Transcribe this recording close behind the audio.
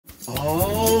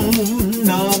Om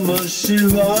Namah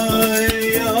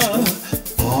Shivaya.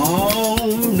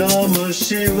 Om Namah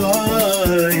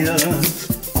Shivaya.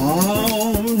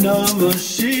 Om Namah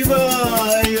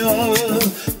Shivaya.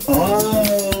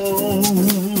 Om.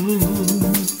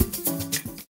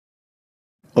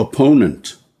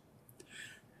 Opponent.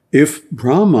 If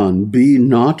Brahman be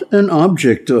not an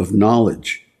object of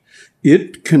knowledge,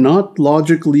 it cannot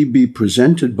logically be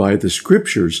presented by the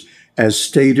scriptures as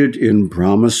stated in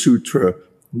Brahma-sūtra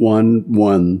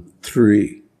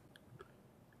 1.1.3.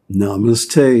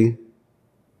 Namaste.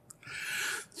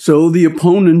 So the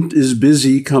opponent is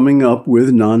busy coming up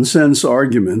with nonsense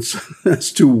arguments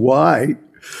as to why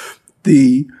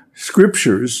the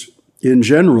scriptures in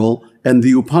general and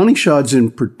the Upanishads in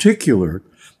particular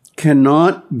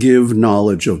cannot give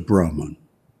knowledge of Brahman.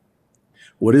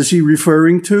 What is he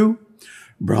referring to?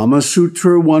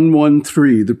 Brahma-sūtra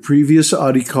 1.1.3, the previous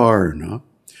Adhikarana,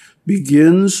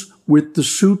 begins with the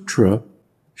sutra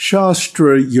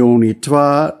śāstra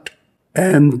yonitvāt,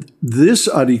 and this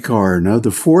Adhikarana,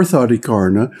 the fourth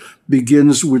Adhikarana,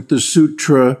 begins with the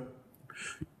sutra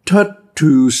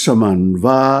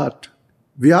samanvayāt.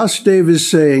 Vyasadeva is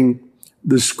saying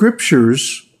the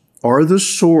scriptures are the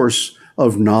source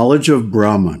of knowledge of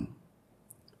Brahman.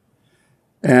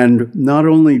 And not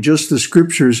only just the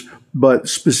scriptures, but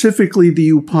specifically the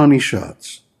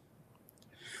Upanishads.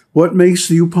 What makes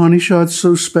the Upanishads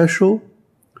so special?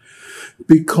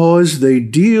 Because they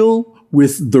deal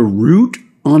with the root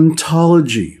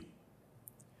ontology,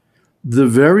 the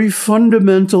very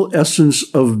fundamental essence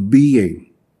of being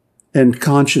and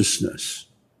consciousness.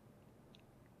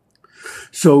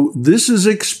 So this is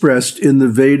expressed in the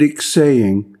Vedic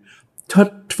saying,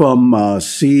 tvam,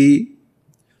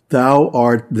 thou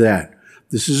art that.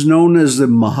 This is known as the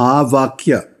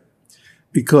Mahāvakya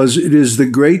because it is the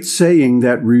great saying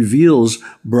that reveals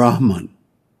Brahman.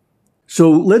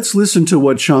 So let's listen to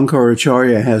what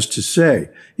Śaṅkarācārya has to say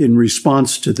in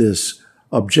response to this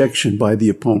objection by the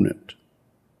opponent.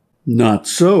 Not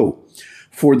so,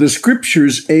 for the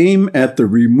scriptures aim at the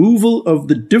removal of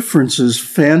the differences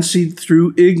fancied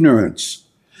through ignorance.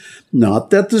 Not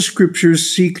that the scriptures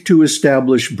seek to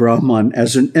establish Brahman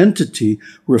as an entity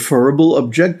referable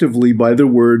objectively by the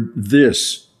word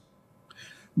this.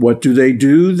 What do they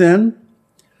do then?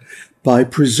 By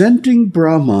presenting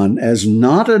Brahman as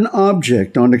not an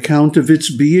object on account of its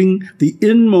being the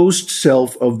inmost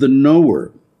self of the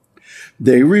knower,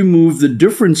 they remove the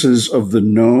differences of the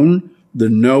known, the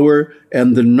knower,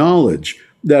 and the knowledge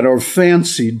that are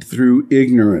fancied through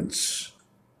ignorance.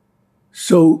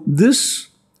 So this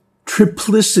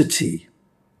triplicity,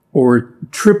 or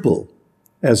triple,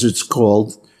 as it's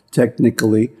called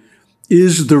technically,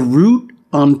 is the root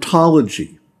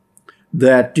ontology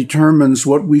that determines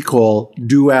what we call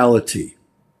duality.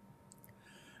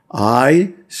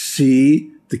 I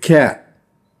see the cat.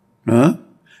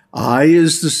 I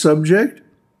is the subject,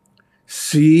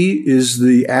 see is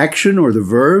the action or the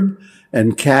verb,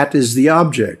 and cat is the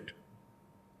object.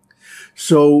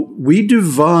 So we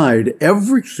divide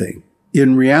everything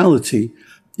in reality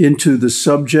into the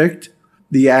subject,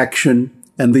 the action,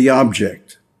 and the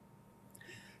object.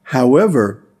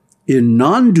 However, in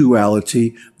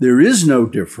non-duality, there is no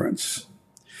difference.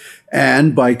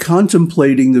 And by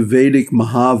contemplating the Vedic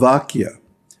Mahāvakya,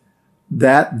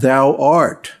 that thou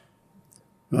art,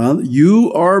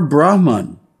 you are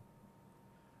Brahman.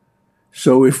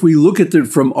 So if we look at it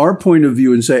from our point of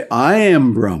view and say, I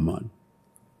am Brahman,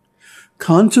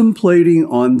 contemplating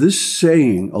on this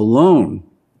saying alone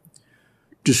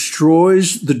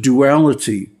destroys the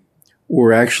duality,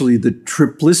 or actually the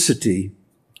triplicity,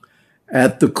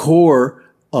 at the core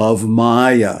of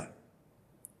Maya,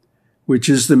 which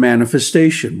is the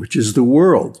manifestation, which is the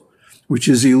world, which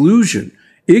is illusion,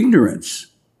 ignorance,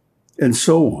 and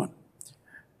so on,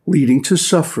 leading to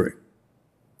suffering.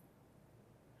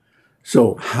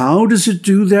 So how does it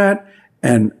do that?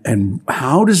 And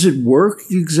how does it work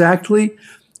exactly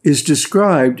is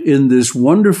described in this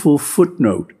wonderful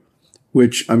footnote,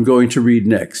 which I'm going to read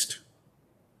next.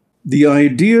 The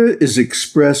idea is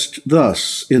expressed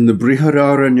thus in the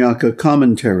Brihadaranyaka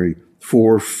commentary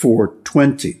for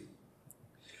 420.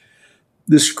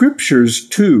 The scriptures,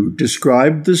 too,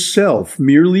 describe the self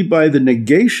merely by the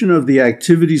negation of the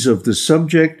activities of the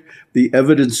subject, the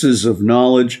evidences of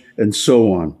knowledge, and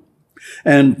so on,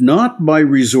 and not by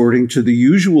resorting to the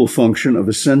usual function of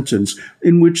a sentence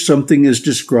in which something is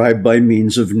described by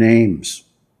means of names.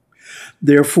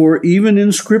 Therefore, even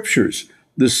in scriptures,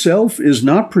 the self is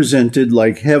not presented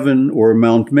like heaven or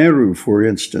Mount Meru, for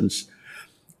instance,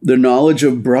 The knowledge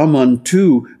of Brahman,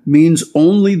 too, means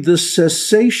only the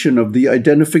cessation of the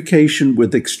identification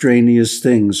with extraneous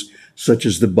things, such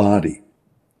as the body.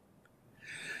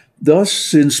 Thus,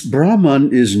 since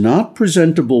Brahman is not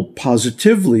presentable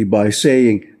positively by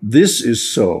saying, "This is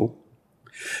so,"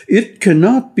 it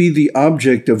cannot be the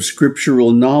object of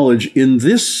scriptural knowledge in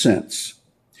this sense,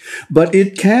 but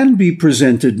it can be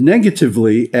presented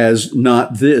negatively as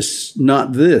not this,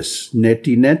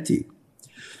 neti neti.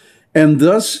 And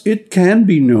thus it can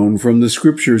be known from the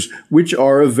scriptures, which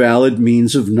are a valid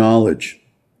means of knowledge.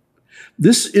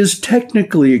 This is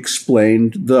technically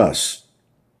explained thus.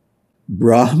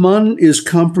 Brahman is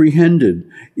comprehended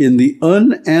in the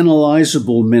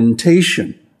unanalyzable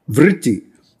mentation, vritti,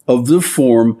 of the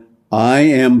form "I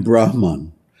am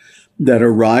Brahman," that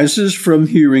arises from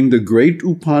hearing the great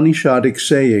Upanishadic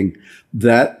saying,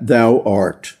 "that thou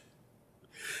art."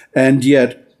 And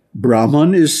yet,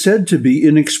 Brahman is said to be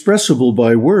inexpressible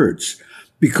by words,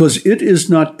 because it is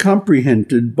not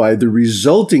comprehended by the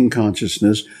resulting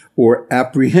consciousness or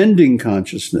apprehending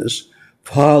consciousness,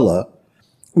 phala,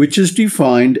 which is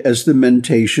defined as the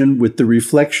mentation with the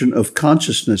reflection of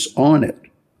consciousness on it.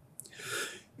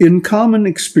 In common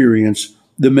experience,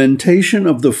 the mentation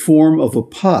of the form of a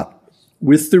pot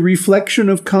with the reflection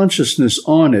of consciousness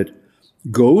on it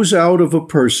goes out of a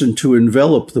person to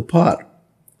envelop the pot.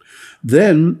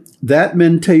 Then that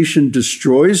mentation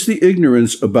destroys the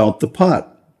ignorance about the pot.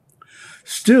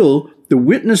 Still, the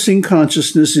witnessing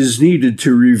consciousness is needed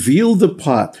to reveal the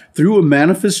pot through a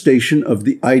manifestation of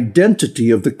the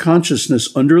identity of the consciousness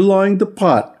underlying the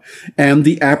pot and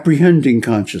the apprehending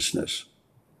consciousness.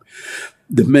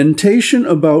 The mentation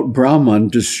about Brahman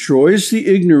destroys the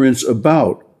ignorance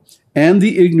about and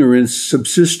the ignorance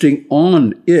subsisting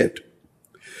on it.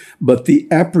 But the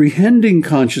apprehending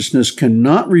consciousness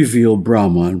cannot reveal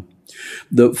Brahman,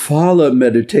 the phala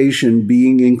meditation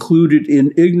being included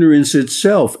in ignorance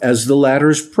itself as the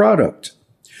latter's product,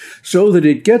 so that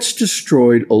it gets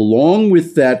destroyed along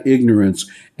with that ignorance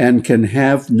and can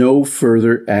have no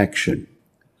further action.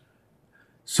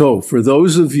 So, for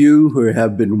those of you who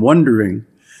have been wondering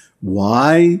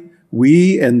why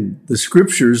we and the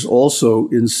scriptures also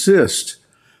insist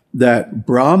that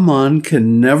Brahman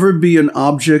can never be an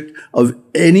object of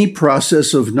any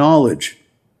process of knowledge,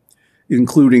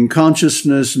 including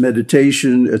consciousness,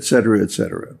 meditation, etc.,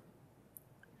 etc.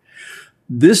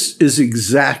 This is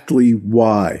exactly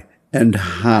why and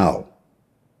how.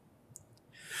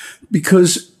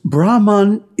 Because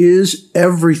Brahman is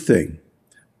everything.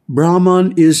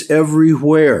 Brahman is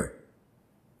everywhere.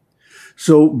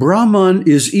 So Brahman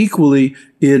is equally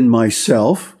in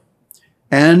myself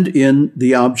and in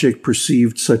the object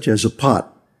perceived, such as a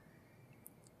pot.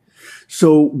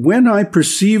 So when I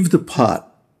perceive the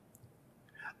pot,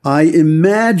 I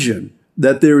imagine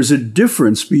that there is a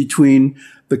difference between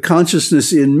the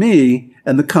consciousness in me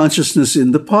and the consciousness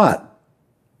in the pot.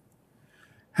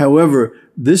 However,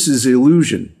 this is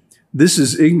illusion. This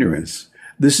is ignorance.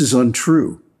 This is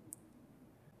untrue.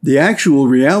 The actual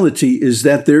reality is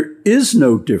that there is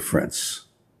no difference.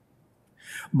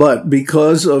 But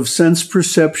because of sense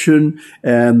perception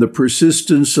and the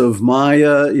persistence of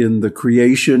Maya in the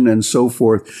creation and so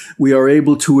forth, we are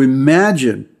able to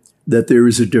imagine that there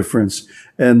is a difference,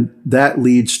 and that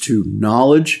leads to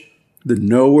knowledge, the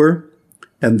knower,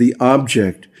 and the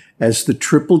object as the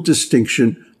triple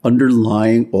distinction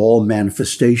underlying all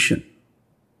manifestation.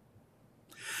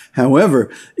 However,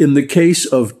 in the case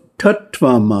of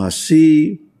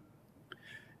tvam,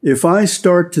 if I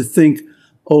start to think,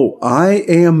 "Oh, I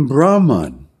am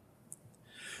Brahman,"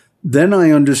 then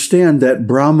I understand that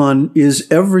Brahman is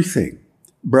everything.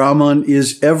 Brahman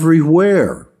is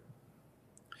everywhere.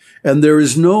 And there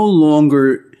is no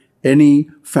longer any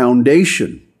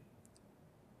foundation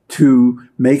to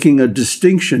making a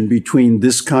distinction between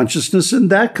this consciousness and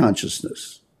that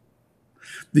consciousness,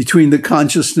 between the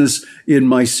consciousness in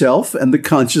myself and the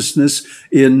consciousness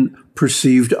in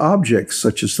perceived objects,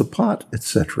 such as the pot,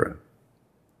 etc.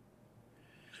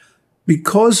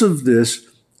 Because of this,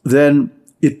 then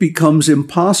it becomes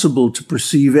impossible to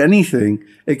perceive anything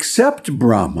except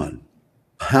Brahman.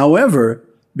 However,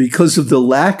 because of the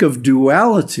lack of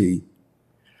duality,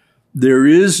 there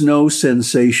is no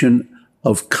sensation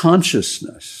of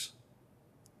consciousness.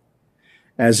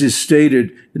 As is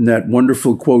stated in that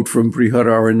wonderful quote from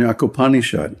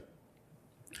Upanishad,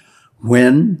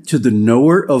 when to the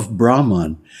knower of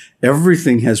Brahman,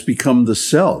 everything has become the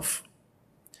self,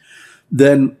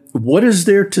 then what is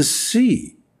there to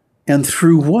see, and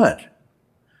through what?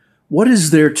 What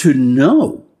is there to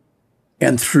know,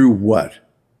 and through what?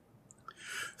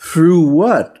 Through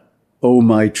what, O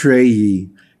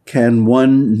Maitreyi, can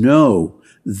one know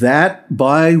that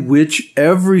by which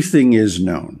everything is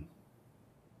known.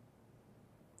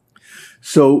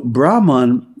 So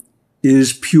Brahman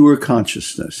is pure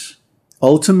consciousness.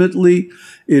 Ultimately,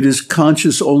 it is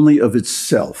conscious only of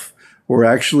itself, or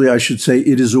actually I should say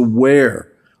it is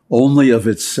aware only of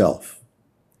itself.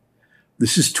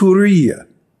 This is Turiya.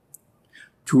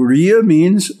 Turiya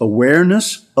means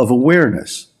awareness of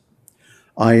awareness.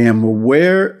 I am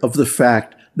aware of the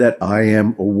fact that I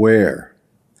am aware.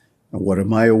 And what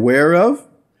am I aware of?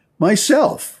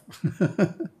 Myself.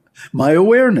 My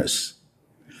awareness.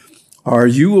 Are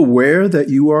you aware that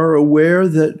you are aware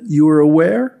that you are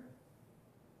aware?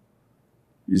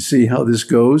 You see how this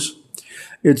goes?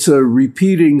 It's a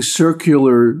repeating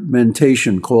circular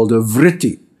mentation called a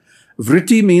vritti.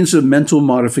 Vritti means a mental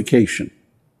modification.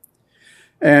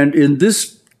 And in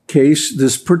this case,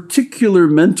 this particular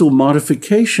mental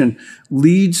modification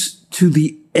leads to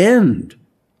the end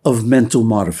of mental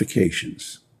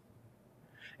modifications.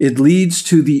 It leads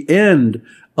to the end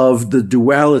of the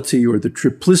duality or the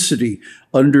triplicity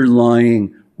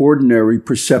underlying ordinary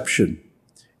perception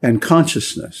and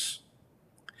consciousness.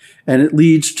 And it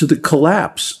leads to the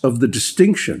collapse of the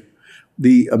distinction,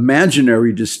 the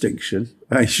imaginary distinction,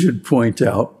 I should point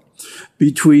out,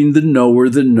 between the knower,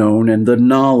 the known, and the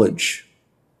knowledge.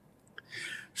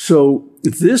 So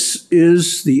this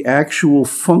is the actual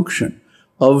function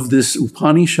of this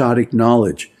Upanishadic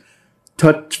knowledge,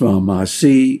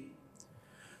 tvam.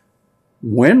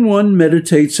 When one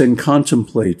meditates and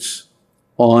contemplates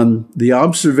on the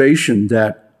observation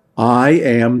that I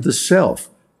am the self,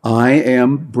 I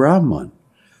am Brahman.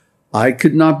 I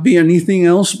could not be anything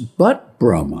else but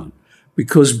Brahman,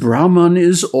 because Brahman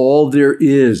is all there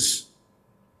is.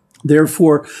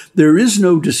 Therefore, there is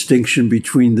no distinction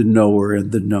between the knower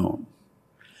and the known.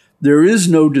 There is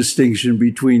no distinction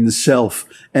between the self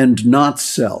and not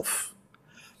self.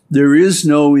 There is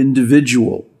no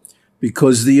individual,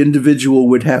 because the individual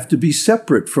would have to be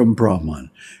separate from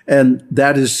Brahman, and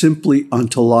that is simply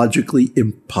ontologically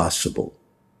impossible.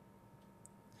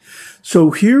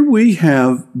 So here we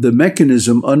have the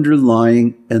mechanism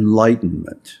underlying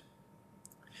enlightenment.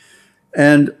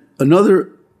 And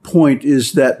another point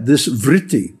is that this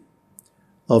vritti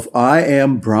of I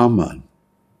am Brahman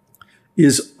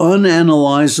is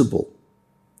unanalyzable.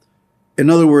 In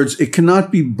other words, it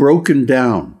cannot be broken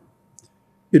down.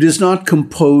 It is not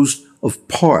composed of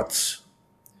parts,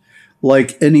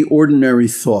 like any ordinary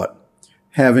thought,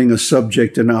 having a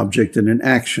subject, an object, and an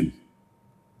action.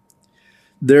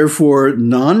 Therefore,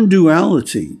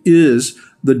 non-duality is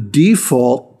the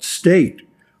default state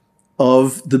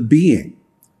of the being,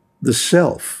 the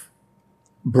self,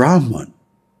 Brahman.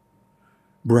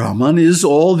 Brahman is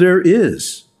all there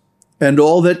is and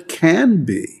all that can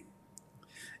be.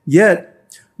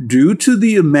 Yet, due to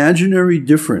the imaginary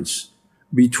difference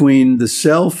between the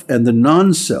self and the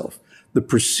non-self, the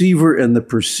perceiver and the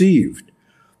perceived,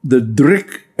 the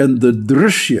drik and the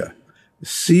drishya, the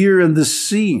seer and the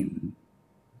seen,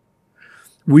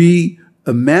 we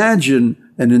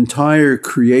imagine an entire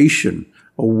creation,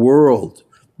 a world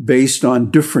based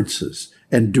on differences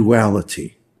and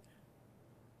duality.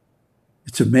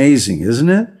 It's amazing, isn't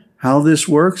it, how this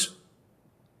works?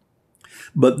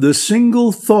 But the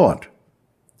single thought,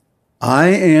 I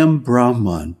am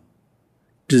Brahman,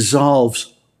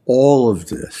 dissolves all of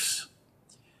this.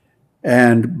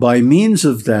 And by means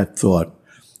of that thought,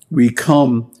 we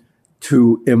come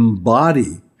to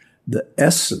embody the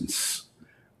essence,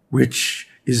 which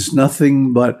is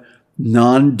nothing but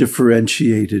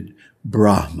non-differentiated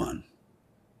Brahman.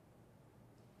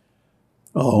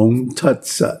 Om Tat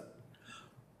Sat.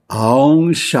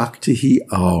 Om Shakti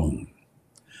Om.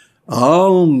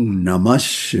 Om Namah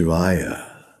Shivaya.